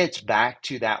 If it gets back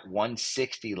to that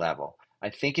 160 level, I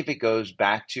think if it goes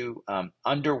back to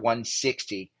under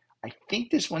 160, I think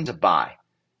this one's a buy.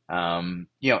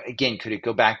 Again, could it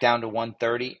go back down to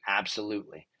 130?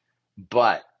 Absolutely.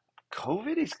 But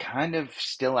COVID is kind of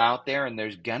still out there, and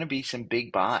there's going to be some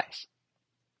big buys.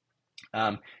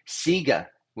 SIGA,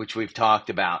 which we've talked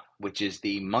about, which is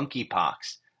the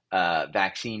monkeypox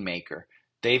vaccine maker,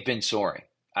 they've been soaring.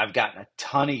 I've gotten a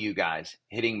ton of you guys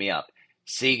hitting me up.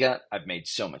 SIGA, I've made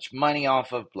so much money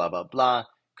off of, blah, blah, blah.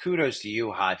 Kudos to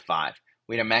you, high five.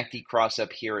 We had a MACD cross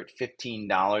up here at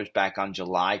 $15 back on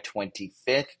July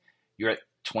 25th. You're at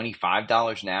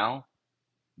 $25 now.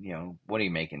 What are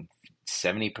you making?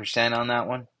 70% on that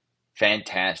one?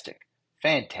 Fantastic.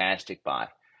 Fantastic buy.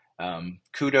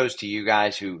 Kudos to you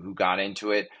guys who got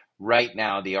into it. Right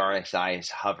now, the RSI is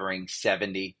hovering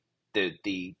 70.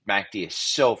 The MACD is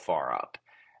so far up.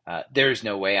 There's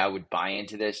no way I would buy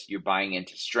into this. You're buying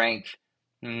into strength.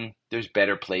 There's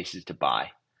better places to buy.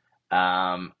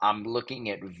 I'm looking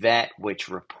at VET, which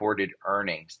reported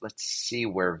earnings. Let's see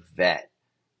where VET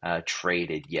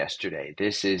traded yesterday.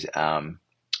 This is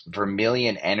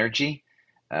Vermilion Energy.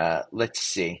 Let's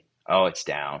see. Oh, it's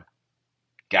down.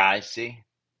 Guys, see?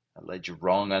 I led you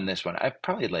wrong on this one. I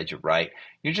probably led you right.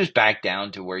 You're just back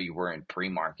down to where you were in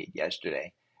pre-market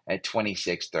yesterday at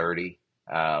 26.30.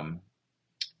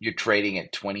 You're trading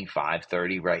at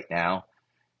 25.30 right now.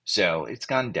 So it's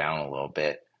gone down a little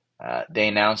bit. They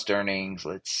announced earnings.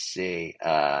 Let's see.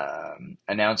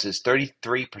 Announces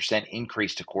 33%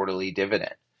 increase to quarterly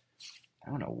dividend. I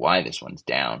don't know why this one's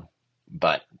down,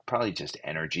 but probably just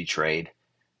energy trade.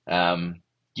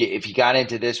 If you got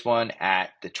into this one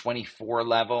at the 24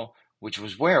 level, which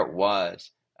was where it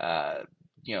was, the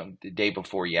day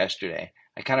before yesterday,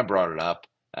 I kind of brought it up,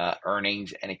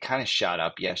 earnings, and it kind of shot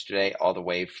up yesterday all the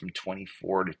way from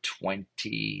 24 to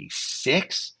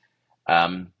 26.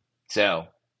 So,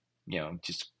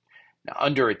 just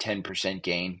under a 10%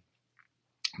 gain.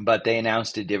 But they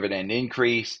announced a dividend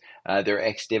increase. Their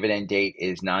ex-dividend date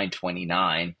is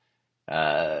 9/29.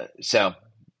 So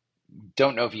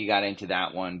don't know if you got into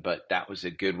that one, but that was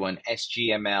a good one.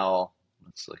 SGML.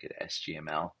 Let's look at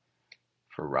SGML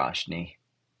for Roshni.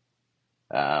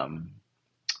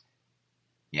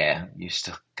 Yeah, you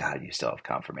still have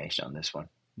confirmation on this one.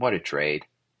 What a trade.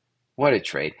 What a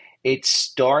trade. It's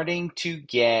starting to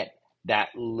get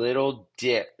that little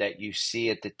dip that you see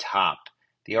at the top.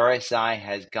 The RSI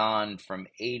has gone from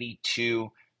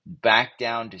 82 back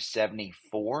down to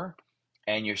 74,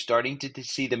 and you're starting to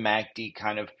see the MACD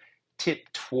kind of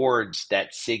tip towards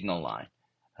that signal line.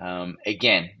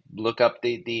 Again, look up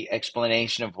the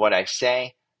explanation of what I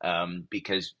say,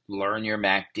 because learn your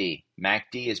MACD.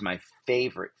 MACD is my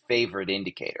favorite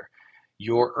indicator.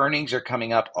 Your earnings are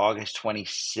coming up August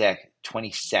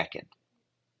 22nd.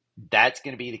 That's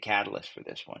going to be the catalyst for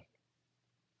this one.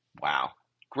 Wow.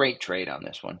 Great trade on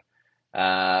this one.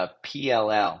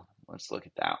 PLL. Let's look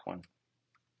at that one.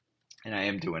 And I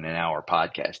am doing an hour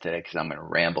podcast today because I'm going to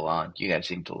ramble on. You guys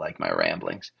seem to like my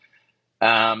ramblings.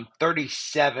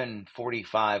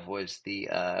 37.45 was the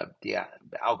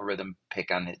algorithm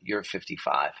pick on your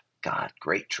 55. God,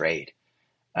 great trade.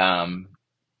 The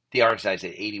RSI is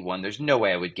at 81. There's no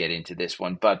way I would get into this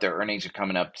one, but their earnings are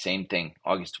coming up. Same thing,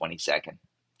 August 22nd.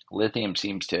 Lithium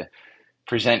seems to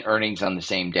present earnings on the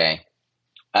same day.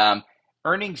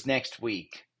 Earnings next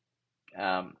week.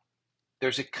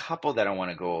 There's a couple that I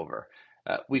want to go over.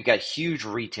 We've got huge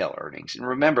retail earnings. And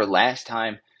remember, last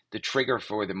time the trigger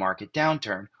for the market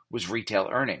downturn was retail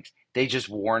earnings. They just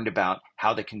warned about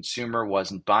how the consumer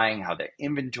wasn't buying, how their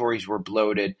inventories were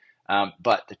bloated.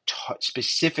 But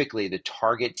specifically, the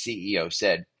Target CEO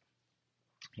said,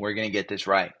 we're going to get this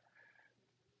right.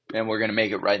 And we're going to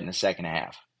make it right in the second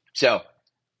half. So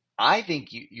I think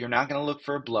you're not going to look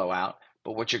for a blowout,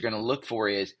 but what you're going to look for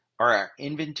is, are our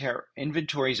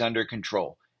inventories under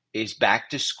control? Is back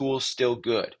to school still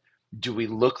good? Do we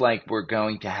look like we're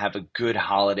going to have a good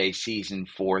holiday season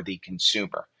for the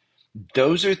consumer?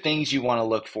 Those are things you want to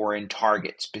look for in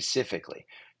Target specifically.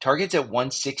 Target's at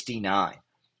 169.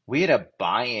 We had a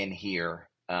buy-in here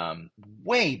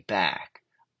way back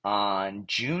on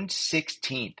June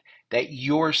 16th that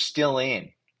you're still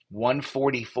in.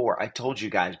 144. I told you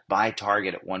guys, buy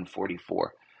Target at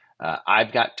 144.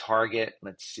 I've got Target.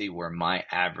 Let's see where my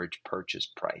average purchase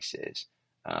price is.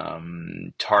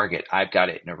 Target, I've got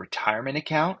it in a retirement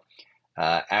account.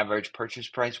 Average purchase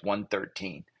price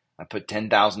 113. I put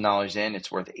 $10,000 in.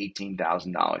 It's worth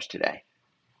 $18,000 today.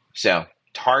 So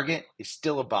Target is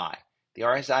still a buy. The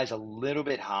RSI is a little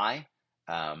bit high.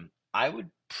 I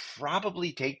would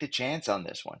probably take the chance on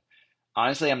this one.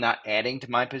 Honestly, I'm not adding to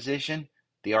my position.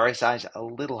 The RSI is a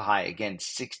little high, again,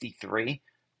 63,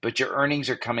 but your earnings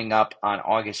are coming up on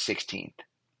August 16th.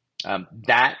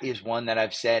 That is one that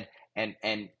I've said, and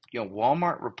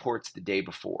Walmart reports the day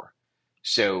before.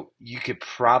 So you could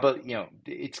probably,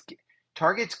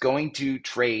 Target's going to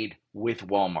trade with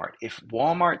Walmart. If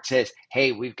Walmart says,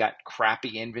 hey, we've got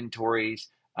crappy inventories,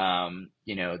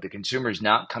 the consumer's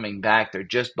not coming back, they're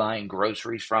just buying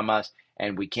groceries from us,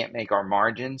 and we can't make our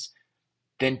margins,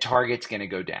 then Target's going to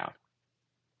go down.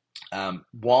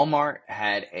 Walmart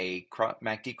had a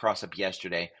MACD cross up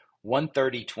yesterday,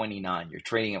 130.29. You're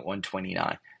trading at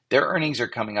 129. Their earnings are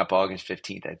coming up August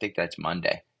 15th. I think that's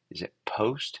Monday. Is it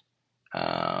post?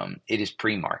 It is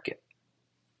pre-market.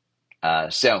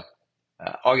 So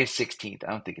August 16th.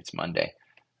 I don't think it's Monday.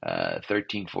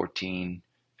 13, 14,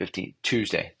 15,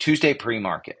 Tuesday. Tuesday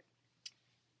pre-market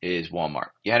is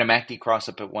Walmart. You had a MACD cross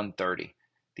up at 130.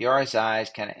 The RSI is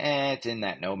kind of, it's in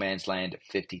that no man's land at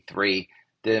 53.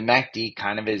 The MACD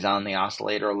kind of is on the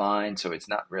oscillator line, so it's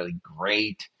not really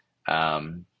great.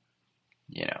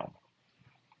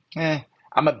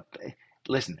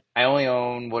 Listen, I only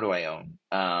own, what do I own?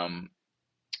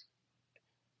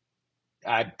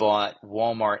 I bought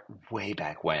Walmart way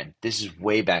back when. This is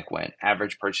way back when.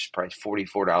 Average purchase price,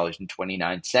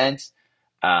 $44.29.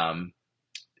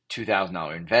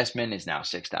 $2,000 investment is now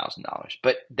 $6,000.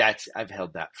 But I've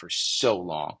held that for so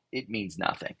long. It means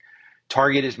nothing.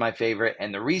 Target is my favorite,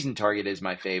 and the reason Target is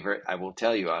my favorite, I will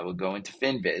tell you, I will go into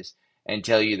FinViz and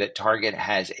tell you that Target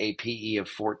has a PE of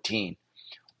 14.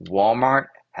 Walmart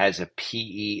has a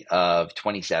PE of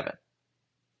 27.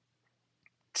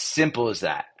 Simple as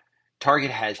that.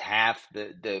 Target has half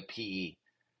the PE.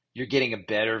 You're getting a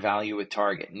better value with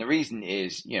Target. And the reason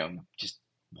is, just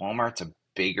Walmart's a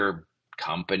bigger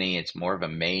company. It's more of a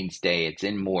mainstay. It's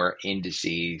in more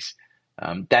indices.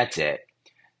 That's it.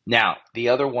 Now, the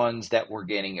other ones that we're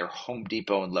getting are Home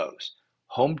Depot and Lowe's.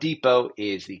 Home Depot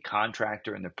is the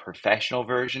contractor and the professional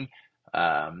version.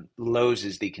 Lowe's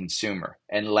is the consumer.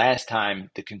 And last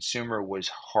time, the consumer was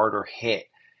harder hit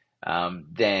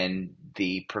than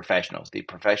the professionals. The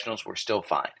professionals were still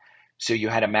fine. So you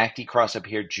had a MACD cross up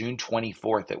here June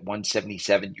 24th at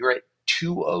 177. You're at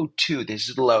 202. This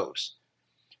is Lowe's.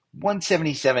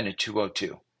 177 to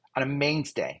 202 on a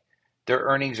mainstay. Their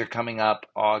earnings are coming up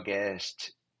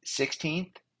August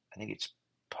 16th. I think it's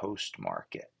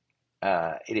post-market.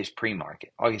 It is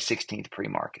pre-market. August 16th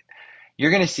pre-market. You're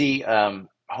going to see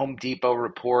Home Depot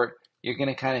report. You're going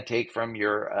to kind of take from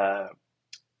your, I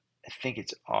think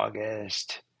it's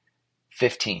August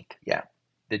 15th. Yeah.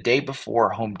 The day before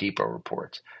Home Depot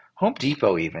reports. Home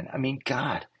Depot even. I mean,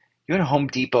 God, you had a Home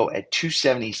Depot at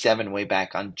 277 way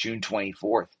back on June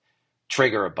 24th.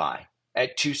 Trigger a buy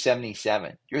at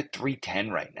 277. You're at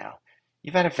 310 right now.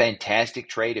 You've had a fantastic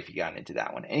trade if you got into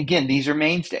that one. And again, these are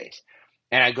mainstays.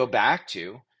 And I go back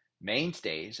to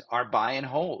mainstays are buy and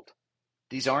hold.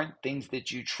 These aren't things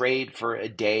that you trade for a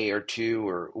day or two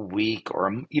or a week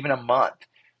or even a month.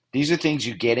 These are things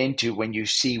you get into when you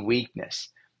see weakness.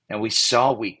 And we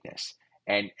saw weakness.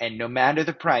 And no matter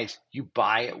the price, you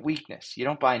buy at weakness. You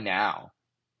don't buy now.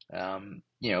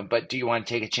 But do you want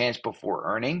to take a chance before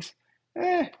earnings?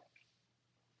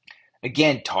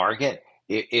 Again, Target,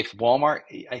 if Walmart,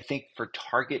 I think for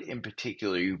Target in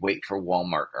particular, you wait for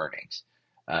Walmart earnings.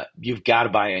 You've got to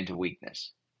buy into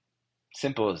weakness.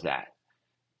 Simple as that.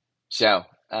 So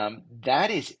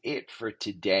that is it for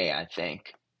today, I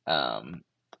think.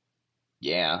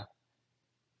 Yeah,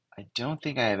 I don't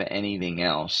think I have anything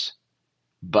else,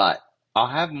 but I'll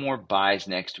have more buys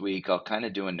next week. I'll kind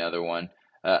of do another one.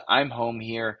 I'm home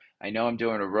here. I know I'm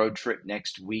doing a road trip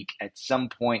next week at some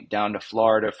point down to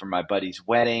Florida for my buddy's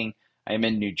wedding. I'm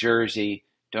in New Jersey.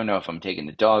 Don't know if I'm taking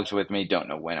the dogs with me. Don't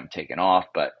know when I'm taking off,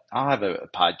 but I'll have a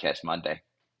podcast Monday.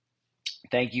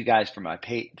 Thank you guys for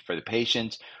for the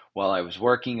patience while I was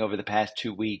working over the past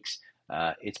 2 weeks.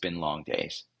 It's been long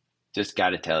days. Just got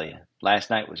to tell you, last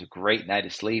night was a great night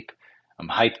of sleep. I'm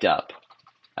hyped up.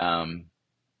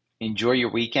 Enjoy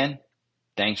your weekend.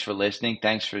 Thanks for listening.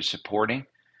 Thanks for supporting.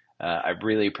 I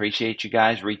really appreciate you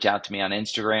guys. Reach out to me on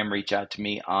Instagram. Reach out to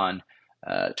me on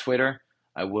Twitter.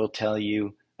 I will tell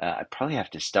you, I probably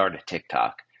have to start a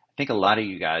TikTok. I think a lot of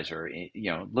you guys are, a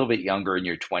little bit younger in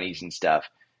your 20s and stuff.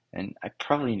 And I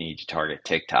probably need to target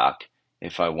TikTok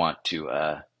if I want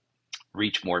to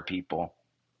reach more people.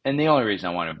 And the only reason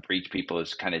I want to reach people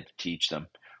is kind of to teach them.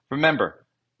 Remember,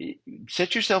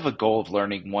 set yourself a goal of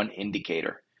learning one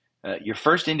indicator. Your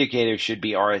first indicator should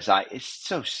be RSI. It's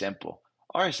so simple.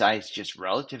 RSI is just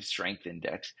relative strength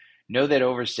index. Know that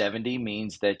over 70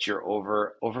 means that you're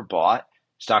overbought.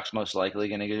 Stock's most likely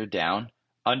going to go down.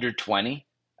 Under 20,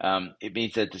 it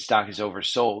means that the stock is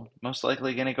oversold, most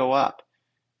likely going to go up.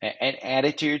 And add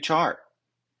it to your chart.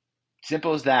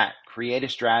 Simple as that. Create a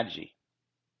strategy.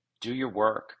 Do your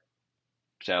work.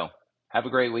 So have a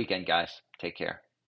great weekend, guys. Take care.